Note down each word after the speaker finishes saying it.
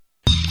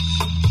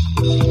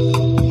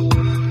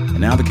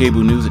And now the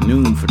cable news at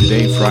noon for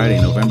today,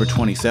 Friday, November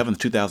 27th,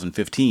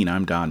 2015.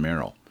 I'm Don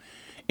Merrill.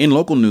 In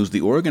local news,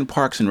 the Oregon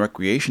Parks and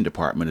Recreation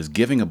Department is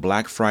giving a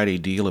Black Friday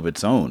deal of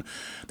its own.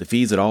 The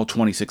fees at all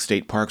 26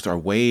 state parks are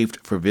waived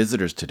for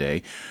visitors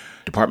today.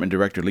 Department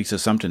Director Lisa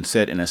Sumpton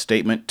said in a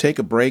statement, "Take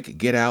a break,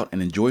 get out,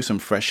 and enjoy some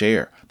fresh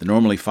air. The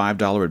normally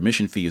 $5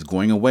 admission fee is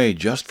going away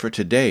just for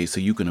today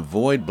so you can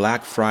avoid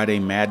Black Friday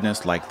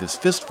madness like this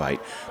fistfight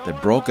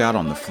that broke out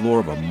on the floor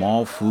of a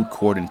mall food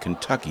court in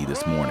Kentucky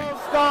this morning."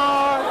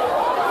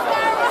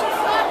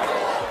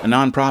 A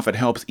nonprofit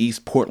helps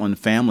East Portland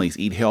families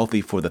eat healthy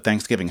for the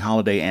Thanksgiving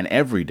holiday and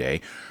every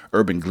day.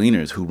 Urban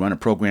Gleaners, who run a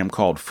program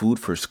called Food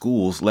for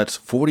Schools, lets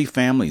 40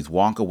 families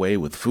walk away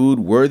with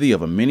food worthy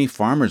of a mini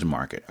farmer's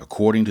market,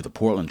 according to the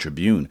Portland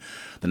Tribune.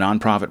 The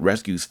nonprofit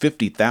rescues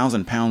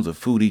 50,000 pounds of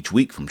food each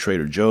week from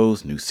Trader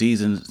Joe's, New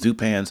Seasons,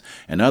 Zupans,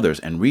 and others,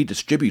 and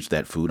redistributes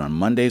that food on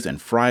Mondays and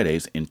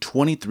Fridays in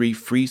 23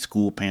 free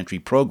school pantry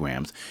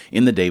programs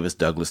in the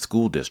Davis-Douglas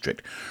School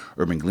District.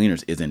 Urban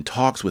Gleaners is in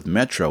talks with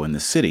Metro and the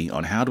city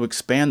on how to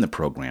expand the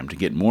program to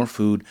get more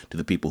food to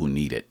the people who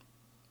need it.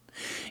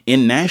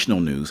 In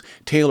national news,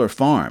 Taylor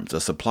Farms, a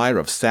supplier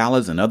of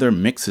salads and other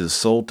mixes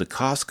sold to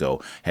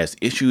Costco, has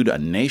issued a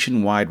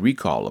nationwide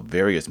recall of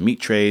various meat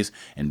trays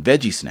and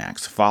veggie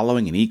snacks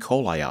following an E.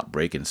 coli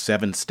outbreak in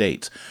 7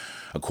 states.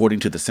 According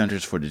to the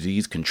Centers for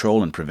Disease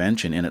Control and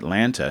Prevention in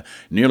Atlanta,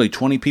 nearly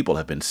 20 people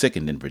have been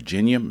sickened in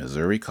Virginia,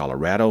 Missouri,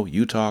 Colorado,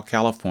 Utah,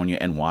 California,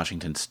 and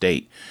Washington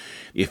state.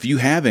 If you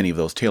have any of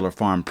those Taylor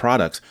Farm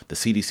products, the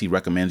CDC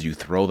recommends you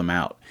throw them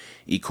out.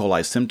 E.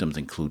 coli symptoms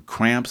include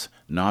cramps,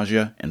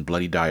 nausea, and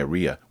bloody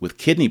diarrhea, with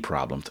kidney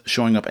problems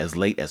showing up as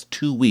late as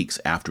 2 weeks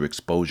after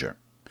exposure.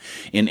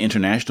 In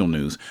international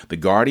news, The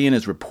Guardian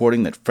is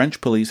reporting that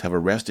French police have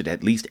arrested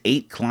at least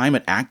 8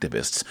 climate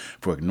activists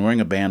for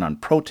ignoring a ban on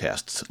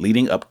protests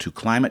leading up to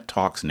climate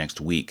talks next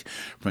week.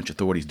 French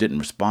authorities didn't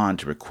respond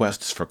to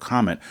requests for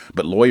comment,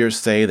 but lawyers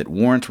say that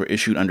warrants were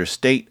issued under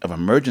state of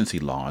emergency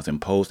laws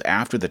imposed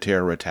after the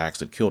terror attacks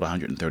that killed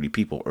 130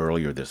 people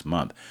earlier this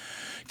month.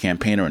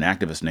 Campaigner and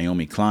activist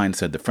Naomi Klein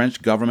said the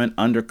French government,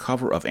 under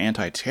cover of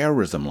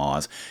anti-terrorism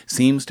laws,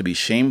 seems to be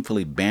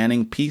shamefully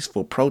banning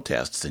peaceful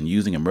protests and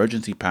using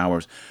emergency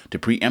powers to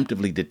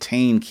preemptively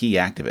detain key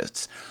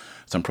activists.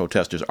 Some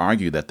protesters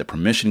argue that the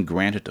permission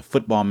granted to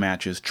football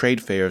matches,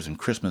 trade fairs, and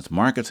Christmas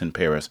markets in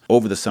Paris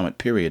over the summit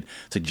period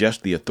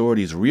suggests the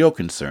authorities' real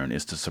concern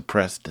is to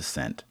suppress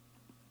dissent.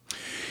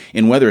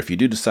 In weather, if you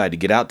do decide to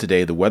get out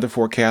today, the weather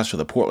forecast for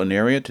the Portland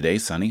area: today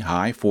sunny,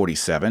 high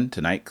 47.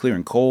 Tonight clear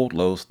and cold,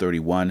 lows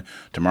 31.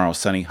 Tomorrow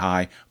sunny,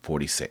 high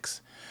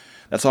 46.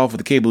 That's all for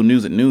the cable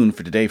news at noon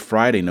for today,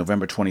 Friday,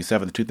 November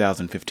 27th,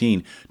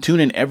 2015. Tune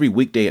in every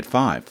weekday at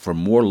 5 for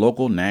more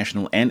local,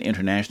 national, and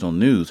international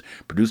news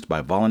produced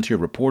by volunteer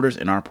reporters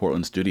in our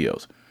Portland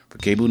studios. For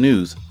cable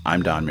news,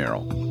 I'm Don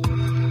Merrill.